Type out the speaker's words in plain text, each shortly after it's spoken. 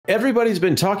Everybody's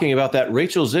been talking about that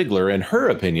Rachel Zegler and her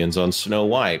opinions on Snow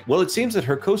White. Well, it seems that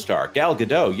her co-star, Gal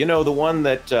Gadot, you know, the one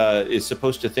that is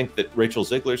supposed to think that Rachel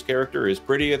Zegler's character is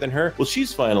prettier than her, well,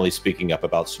 she's finally speaking up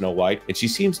about Snow White, and she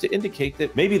seems to indicate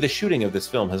that maybe the shooting of this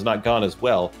film has not gone as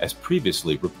well as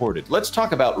previously reported. Let's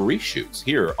talk about reshoots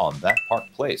here on That Park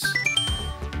Place.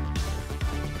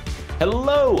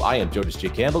 Hello, I am Jonas J.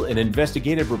 Campbell, an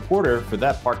investigative reporter for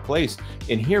That Park Place,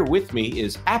 and here with me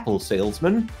is Apple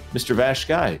salesman, Mr.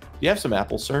 VashSky. Do you have some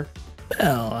apples, sir?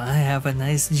 Well, I have a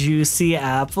nice juicy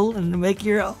apple and make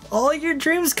all your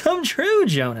dreams come true,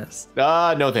 Jonas.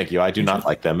 No, thank you. I do not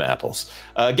like them apples.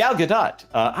 Gal Gadot.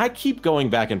 I keep going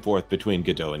back and forth between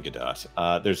Gadot and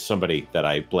Gadot. There's somebody that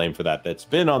I blame for that's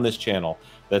been on this channel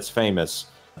that's famous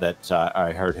that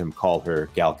I heard him call her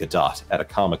Gal Gadot at a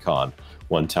Comic-Con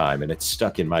one time, and it's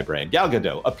stuck in my brain. Gal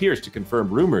Gadot appears to confirm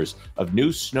rumors of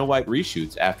new Snow White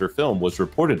reshoots after film was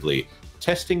reportedly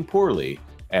testing poorly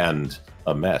and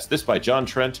a mess. This by John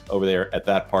Trent over there at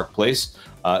That Park Place.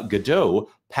 Gadot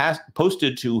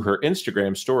posted to her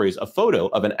Instagram stories a photo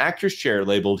of an actor's chair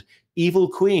labeled Evil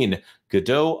Queen.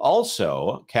 Gadot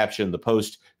also captioned the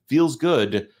post, "Feels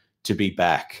good to be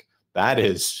back." That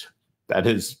is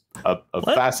a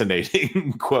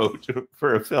fascinating quote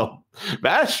for a film.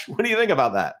 Vash, what do you think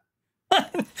about that?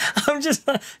 I'm just,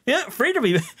 free to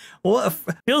be. Well,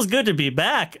 feels good to be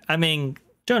back. I mean,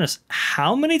 Jonas,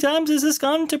 how many times has this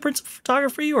gone to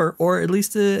photography or at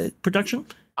least production?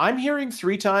 I'm hearing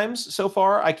 3 times so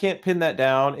far. I can't pin that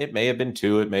down. It may have been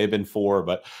 2, it may have been 4,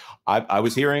 but I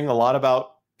was hearing a lot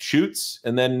about shoots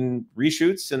and then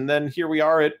reshoots, and then here we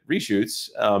are at reshoots.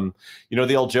 You know,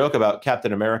 the old joke about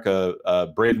Captain America,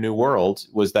 Brave New World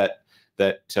was that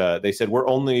they said we're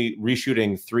only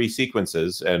reshooting 3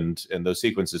 sequences, and those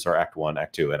sequences are Act 1,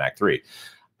 Act 2, and Act 3.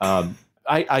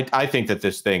 I think that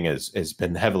this thing has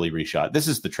been heavily reshot. This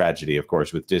is the tragedy, of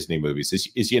course, with Disney movies,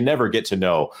 is you never get to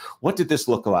know what did this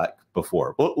look like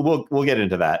before. We'll get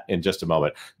into that in just a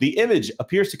moment. The image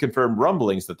appears to confirm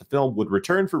rumblings that the film would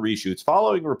return for reshoots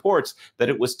following reports that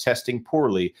it was testing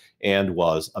poorly and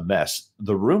was a mess.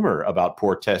 The rumor about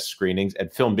poor test screenings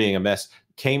and film being a mess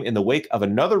came in the wake of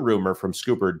another rumor from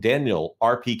scooper Daniel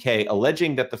RPK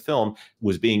alleging that the film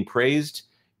was being praised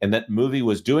and that movie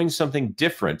was doing something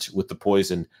different with the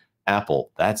poison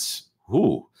apple. That's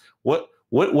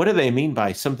what do they mean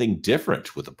by something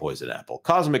different with the poison apple?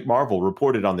 Cosmic Marvel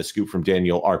reported on the scoop from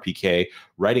Daniel RPK,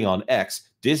 writing on X,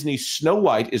 Disney's Snow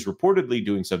White is reportedly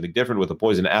doing something different with the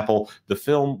poison apple. The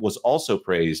film was also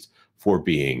praised for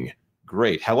being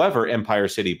great. However, Empire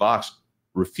City Box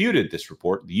refuted this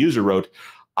report. The user wrote,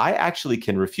 I actually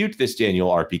can refute this Daniel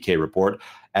RPK report.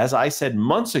 As I said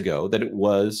months ago that it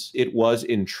was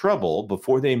in trouble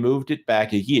before they moved it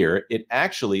back a year. It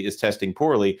actually is testing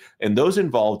poorly, and those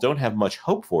involved don't have much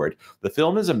hope for it. The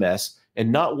film is a mess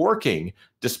and not working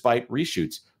despite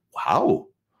reshoots. Wow.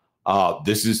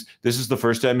 This is the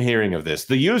first time hearing of this.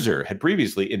 The user had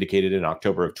previously indicated in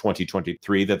October of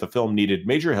 2023 that the film needed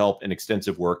major help and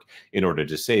extensive work in order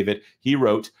to save it. He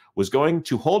wrote, was going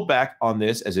to hold back on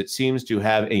this as it seems to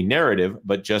have a narrative,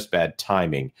 but just bad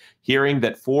timing. Hearing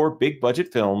that 4 big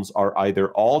budget films are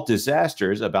either all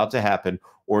disasters about to happen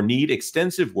or need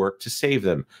extensive work to save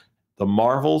them. The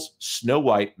Marvels, Snow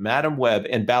White, Madam Web,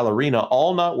 and Ballerina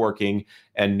all not working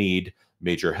and need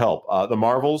major help. The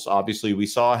Marvels, obviously, we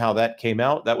saw how that came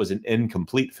out. That was an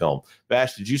incomplete film.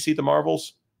 Vash, did you see The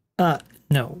Marvels?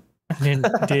 No, I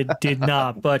did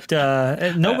not. But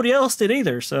nobody else did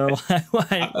either. So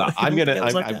I'm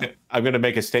gonna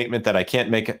make a statement that I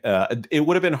can't make. It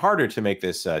would have been harder to make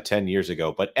this 10 years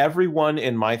ago, but everyone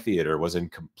in my theater was in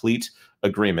complete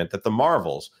agreement that The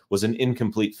Marvels was an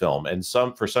incomplete film, and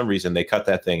for some reason they cut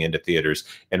that thing into theaters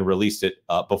and released it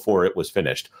before it was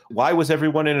finished. Why was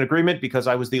everyone in agreement? Because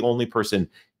I was the only person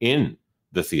in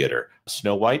the theater.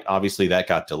 Snow White, obviously that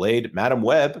got delayed. Madam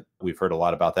Web, we've heard a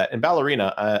lot about that. And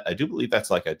Ballerina, I do believe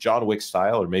that's like a John Wick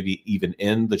style, or maybe even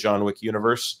in the John Wick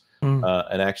universe,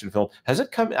 an action film. Has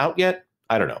it come out yet?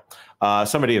 I don't know.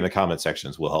 Somebody in the comment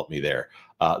sections will help me there.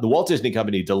 The Walt Disney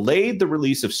Company delayed the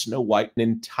release of Snow White an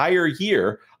entire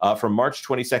year from March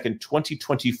 22nd,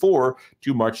 2024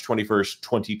 to March 21st,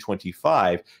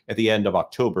 2025 at the end of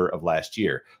October of last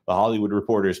year. The Hollywood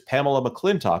Reporter's Pamela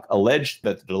McClintock alleged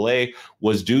that the delay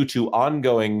was due to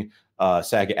ongoing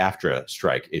SAG-AFTRA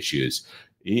strike issues.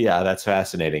 Yeah, that's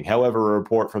fascinating. However, a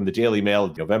report from the Daily Mail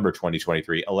in November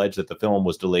 2023 alleged that the film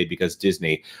was delayed because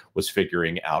Disney was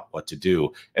figuring out what to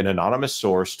do. An anonymous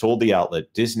source told the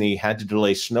outlet Disney had to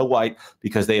delay Snow White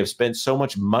because they have spent so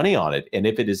much money on it. And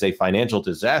if it is a financial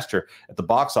disaster at the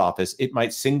box office, it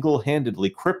might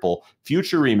single-handedly cripple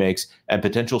future remakes and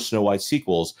potential Snow White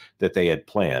sequels that they had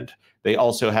planned. They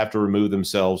also have to remove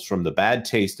themselves from the bad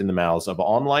taste in the mouths of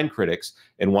online critics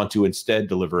and want to instead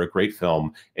deliver a great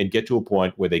film and get to a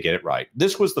point where they get it right.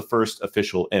 This was the first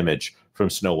official image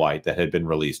from Snow White that had been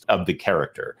released of the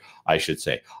character, I should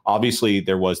say. Obviously,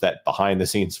 there was that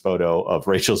behind-the-scenes photo of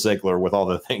Rachel Zegler with all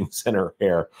the things in her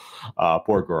hair.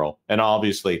 Poor girl. And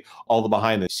obviously, all the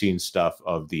behind-the-scenes stuff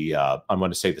of the, I'm going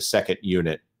to say the second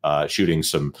unit shooting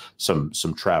some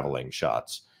traveling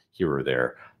shots here or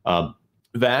there.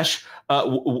 Vash,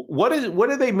 what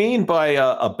do they mean by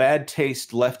a bad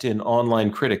taste left in online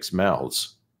critics'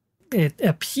 mouths? It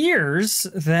appears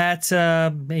that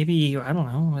maybe, I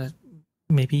don't know,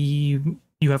 maybe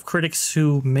you have critics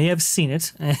who may have seen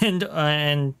it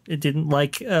and it didn't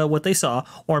like what they saw,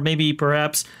 or maybe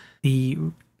perhaps the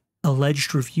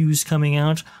alleged reviews coming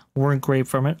out weren't great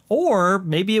from it, or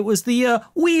maybe it was the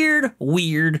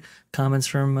weird comments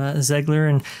from Zegler.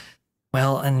 And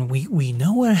well, and we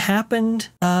know what happened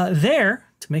there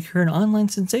to make her an online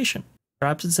sensation.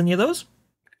 Perhaps it's any of those?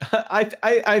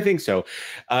 I think so.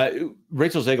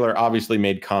 Rachel Zegler obviously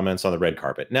made comments on the red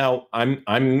carpet. Now, I'm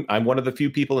one of the few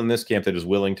people in this camp that is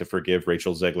willing to forgive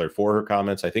Rachel Zegler for her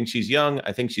comments. I think she's young.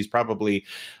 I think she's probably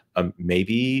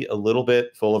maybe a little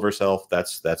bit full of herself.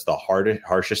 That's the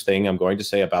harshest thing I'm going to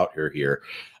say about her here.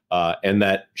 And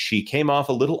that she came off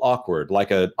a little awkward, like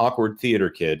an awkward theater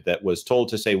kid that was told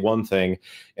to say one thing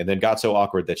and then got so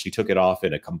awkward that she took it off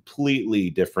in a completely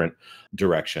different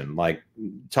direction, like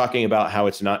talking about how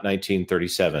it's not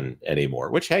 1937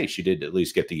 anymore, which, hey, she did at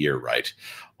least get the year right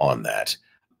on that.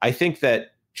 I think that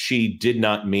she did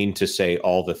not mean to say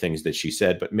all the things that she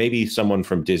said, but maybe someone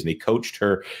from Disney coached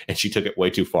her and she took it way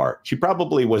too far. She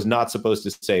probably was not supposed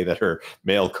to say that her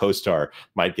male co-star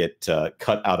might get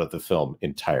cut out of the film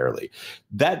entirely.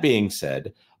 That being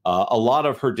said, a lot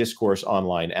of her discourse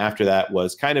online after that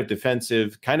was kind of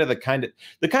defensive,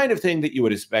 the kind of thing that you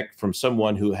would expect from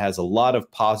someone who has a lot of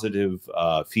positive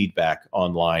feedback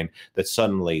online that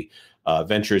suddenly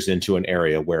ventures into an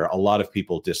area where a lot of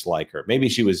people dislike her. Maybe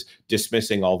she was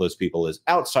dismissing all those people as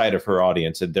outside of her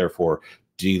audience and therefore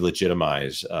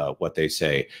delegitimize what they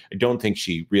say. I don't think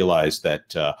she realized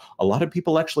that a lot of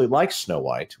people actually like Snow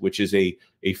White, which is a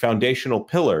foundational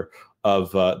pillar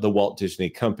of the Walt Disney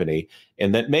Company,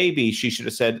 and that maybe she should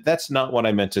have said, that's not what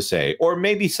I meant to say. Or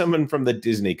maybe someone from the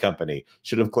Disney Company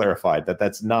should have clarified that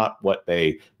that's not what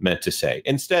they meant to say.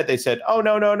 Instead, they said, oh,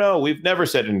 no, we've never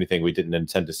said anything we didn't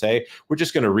intend to say. We're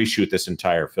just going to reshoot this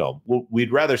entire film.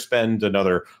 We'd rather spend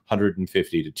another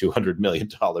 $150 to $200 million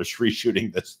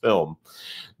reshooting this film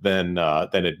than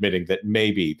admitting that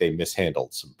maybe they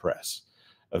mishandled some press.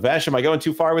 Vash, am I going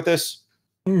too far with this?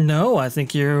 No, I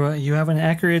think you have an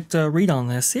accurate read on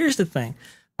this. Here's the thing.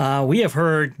 We have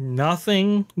heard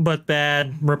nothing but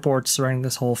bad reports surrounding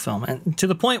this whole film, and to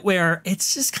the point where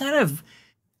it's just kind of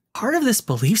part of this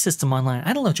belief system online.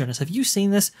 I don't know, Jonas, have you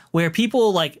seen this where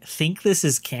people like think this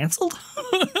is canceled?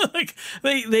 Like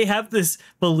they have this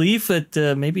belief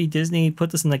that maybe Disney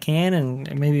put this in the can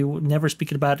and maybe never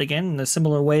speaking about it again in a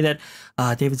similar way that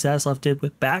David Zaslav did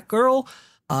with Batgirl.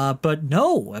 But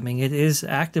no, I mean, it is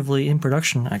actively in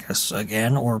production, I guess,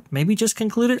 again, or maybe just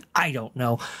concluded. I don't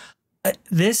know.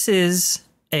 This is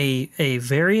a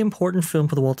very important film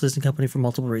for the Walt Disney Company for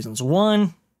multiple reasons.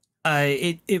 One,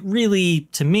 it really,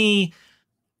 to me,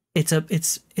 it's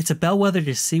a bellwether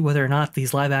to see whether or not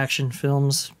these live action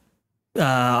films,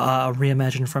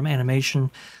 reimagined from animation,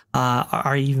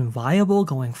 are even viable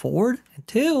going forward. And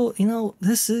two,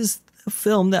 this is a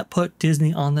film that put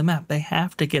Disney on the map. They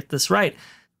have to get this right.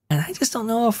 And I just don't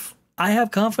know if I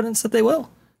have confidence that they will.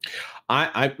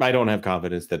 I don't have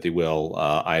confidence that they will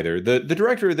either. The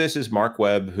director of this is Mark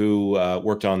Webb, who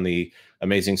worked on the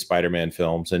Amazing Spider-Man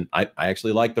films. And I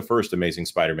actually liked the first Amazing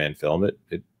Spider-Man film.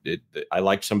 I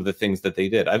liked some of the things that they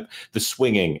did. The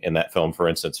swinging in that film, for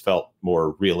instance, felt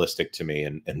more realistic to me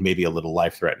and maybe a little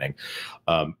life-threatening.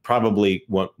 Probably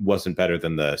wasn't better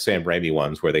than the Sam Raimi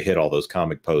ones where they hit all those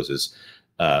comic poses.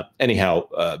 Anyhow,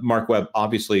 Mark Webb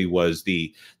obviously was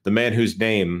the man whose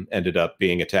name ended up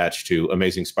being attached to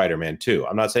Amazing Spider-Man 2.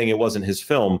 I'm not saying it wasn't his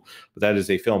film, but that is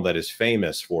a film that is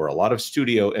famous for a lot of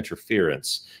studio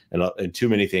interference and too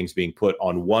many things being put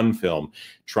on one film,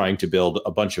 trying to build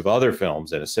a bunch of other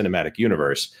films in a cinematic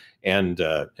universe. and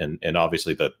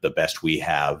obviously the best we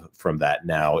have from that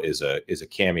now is a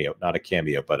cameo, not a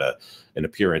cameo, but an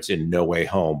appearance in No Way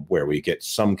Home, where we get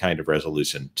some kind of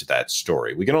resolution to that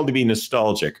story. We can only be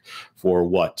nostalgic for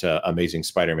what Amazing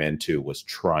Spider-Man 2 was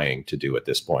trying to do at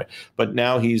this point. But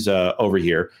now he's over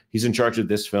here. He's in charge of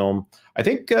this film. I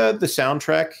think the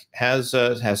soundtrack has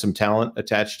some talent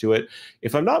attached to it.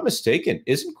 If I'm not mistaken,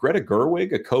 isn't Greta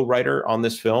Gerwig a co-writer on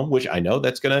this film? Which I know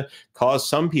that's going to cause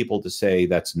some people to say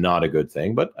that's not a good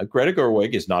thing, but Greta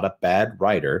Gerwig is not a bad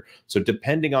writer. So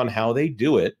depending on how they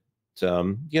do it,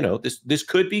 this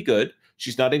could be good.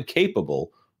 She's not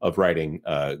incapable of writing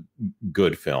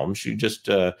good films. She just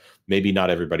maybe not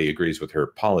everybody agrees with her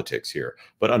politics here.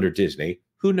 But under Disney,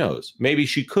 who knows? Maybe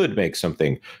she could make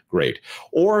something great.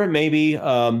 Or maybe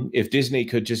if Disney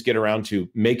could just get around to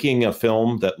making a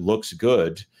film that looks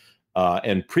good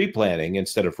and pre-planning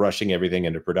instead of rushing everything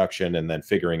into production and then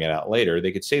figuring it out later,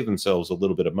 they could save themselves a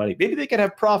little bit of money. Maybe they could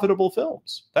have profitable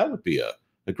films. That would be a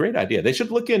great idea. They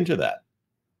should look into that.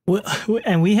 Well,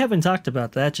 and we haven't talked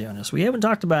about that, Jonas. We haven't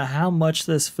talked about how much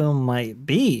this film might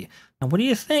be. And what do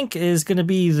you think is going to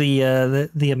be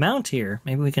the amount here?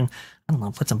 Maybe we can, I don't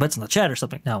know, put some bets in the chat or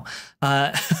something. No,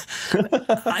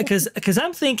 because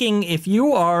I'm thinking if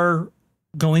you are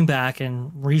going back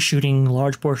and reshooting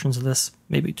large portions of this,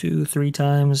 maybe 2-3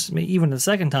 times, maybe even the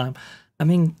second time, I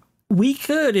mean, we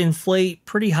could inflate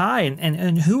pretty high,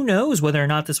 and who knows whether or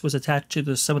not this was attached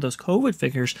to some of those COVID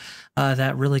figures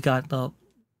that really got the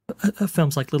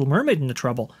films like Little Mermaid into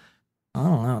trouble. I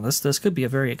don't know. This could be a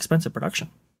very expensive production.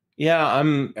 Yeah,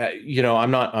 I'm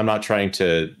not trying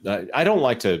to. I don't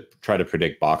like to try to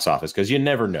predict box office because you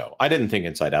never know. I didn't think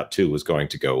Inside Out 2 was going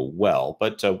to go well,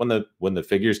 but when the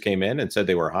figures came in and said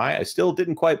they were high, I still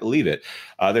didn't quite believe it.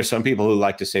 There's some people who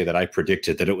like to say that I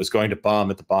predicted that it was going to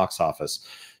bomb at the box office.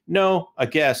 No, a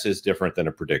guess is different than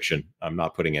a prediction. I'm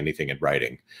not putting anything in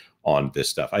writing on this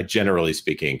stuff. I generally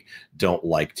speaking don't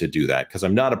like to do that because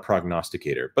I'm not a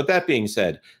prognosticator. But that being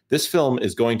said, this film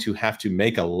is going to have to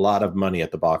make a lot of money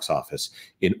at the box office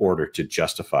in order to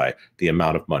justify the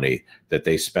amount of money that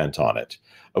they spent on it.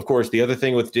 Of course, the other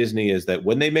thing with Disney is that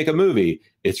when they make a movie,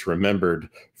 it's remembered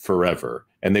forever.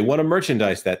 And they want to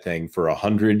merchandise that thing for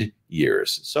 100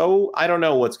 years. So I don't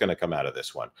know what's going to come out of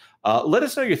this one. Let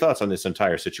us know your thoughts on this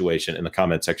entire situation in the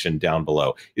comment section down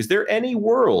below. Is there any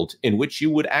world in which you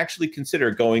would actually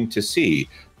consider going to see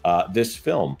this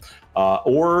film?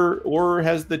 Or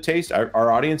has the taste,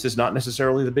 our audience is not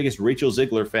necessarily the biggest Rachel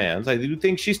Zegler fans. I do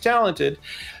think she's talented.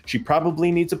 She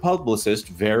probably needs a publicist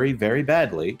very, very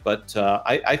badly. But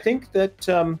I think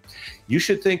that you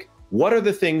should think, what are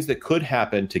the things that could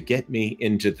happen to get me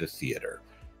into the theater?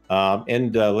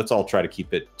 And let's all try to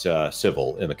keep it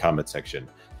civil in the comment section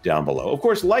down below. Of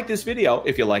course, like this video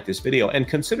if you like this video, and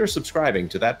consider subscribing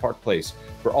to That Park Place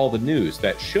for all the news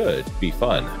that should be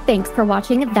fun. Thanks for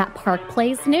watching That Park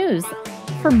Place News.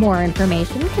 For more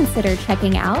information, consider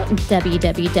checking out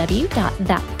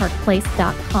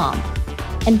www.thatparkplace.com.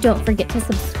 And don't forget to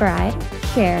subscribe,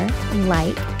 share,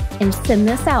 like, and send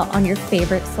this out on your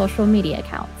favorite social media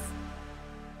accounts.